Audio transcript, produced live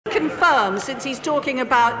confirm, since he's talking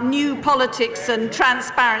about new politics and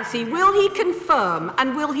transparency, will he confirm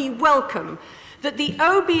and will he welcome that the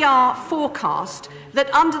OBR forecast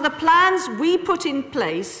that under the plans we put in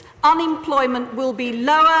place, unemployment will be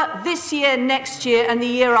lower this year, next year and the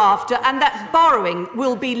year after, and that borrowing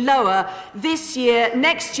will be lower this year,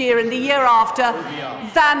 next year and the year after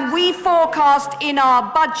than we forecast in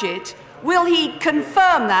our budget? Will he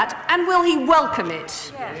confirm that and will he welcome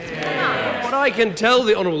it? Yeah. What I can tell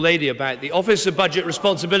the Honourable Lady about the Office of Budget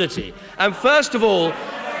Responsibility, and first of all,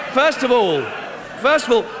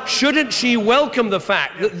 shouldn't she welcome the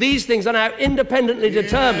fact that these things are now independently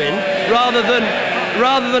determined rather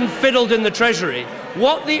than fiddled in the Treasury?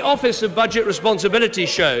 What the Office of Budget Responsibility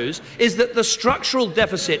shows is that the structural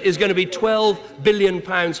deficit is going to be £12 billion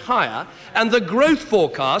higher, and the growth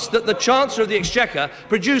forecasts that the Chancellor of the Exchequer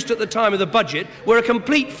produced at the time of the budget were a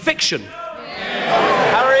complete fiction.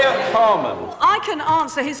 Harriet, Harman. I can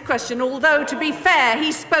answer his question, although, to be fair,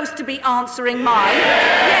 he's supposed to be answering mine.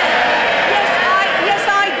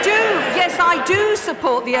 Yes, I do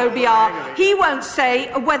support the OBR. He won't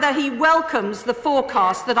say whether he welcomes the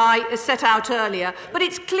forecast that I set out earlier, but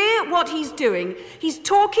it's clear what he's doing. He's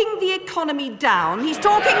talking the economy down. He's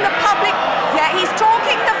talking the public. Yeah, he's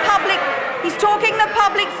talking the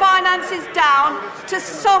public finances down to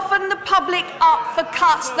soften the public up for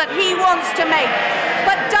cuts that he wants to make.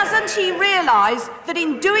 But doesn't he realise that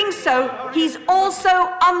in doing so, he's also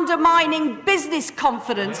undermining business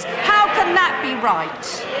confidence? How can that be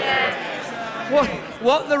right?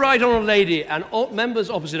 What the Right Honourable Lady and members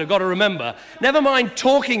opposite have got to remember, never mind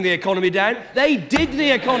talking the economy down, they did the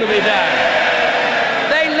economy down.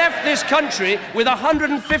 They left this country with a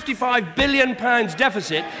 £155 billion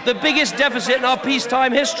deficit, the biggest deficit in our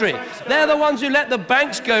peacetime history. They're the ones who let the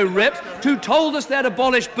banks go rip, who told us they'd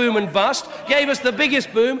abolish boom and bust, gave us the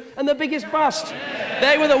biggest boom and the biggest bust.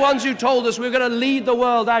 They were the ones who told us we were going to lead the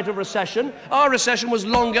world out of recession. Our recession was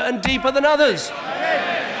longer and deeper than others.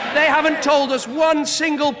 They haven't told us one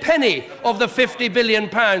single penny of the £50 billion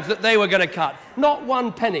that they were going to cut. Not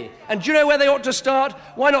one penny. And do you know where they ought to start?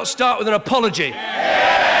 Why not start with an apology?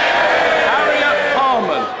 Harriet,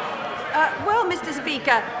 Harman. Well, Mr.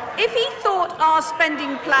 Speaker, if he thought our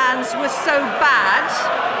spending plans were so bad,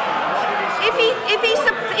 if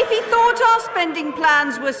he thought our spending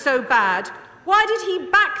plans were so bad, why did he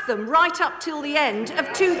back them right up till the end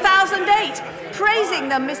of 2008, praising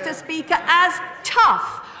them, Mr. Speaker, as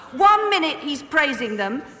tough? 1 minute he's praising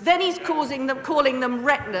them, then he's calling them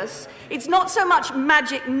reckless. It's not so much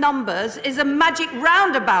magic numbers as a magic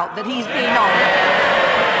roundabout that he's been on.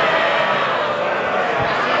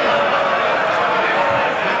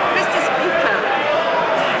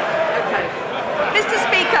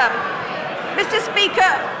 Mr.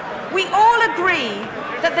 Speaker, we all agree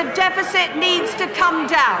that the deficit needs to come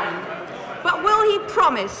down. But will he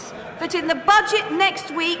promise that in the budget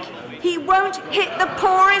next week he won't hit the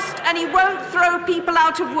poorest and he won't throw people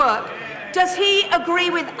out of work? Does he agree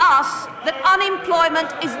with us that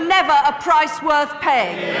unemployment is never a price worth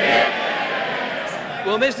paying?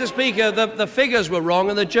 Well, Mr. Speaker, the figures were wrong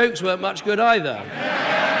and the jokes weren't much good either.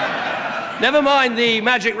 Never mind the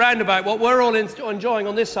magic roundabout. What we're all enjoying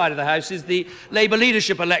on this side of the House is the Labour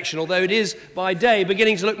leadership election, although it is, by day,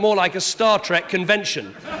 beginning to look more like a Star Trek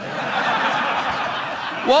convention.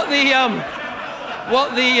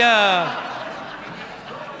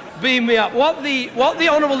 Beam me up. What the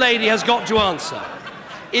Honourable Lady has got to answer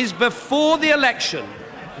is, before the election,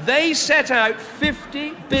 they set out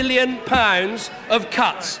 £50 billion of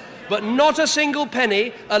cuts, but not a single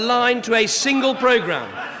penny aligned to a single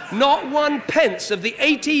programme. Not 1 pence of the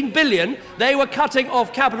 £18 billion they were cutting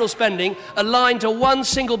off capital spending aligned to one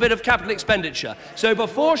single bit of capital expenditure. So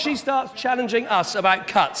before she starts challenging us about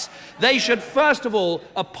cuts, they should first of all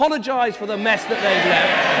apologise for the mess that they've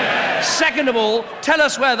left. Second of all, tell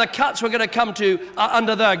us where the cuts were going to come to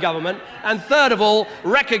under their government. And third of all,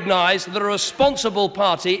 recognise that a responsible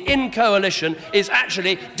party in coalition is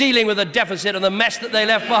actually dealing with the deficit and the mess that they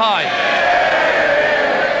left behind.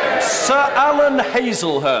 Sir Alan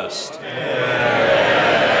Hazelhurst.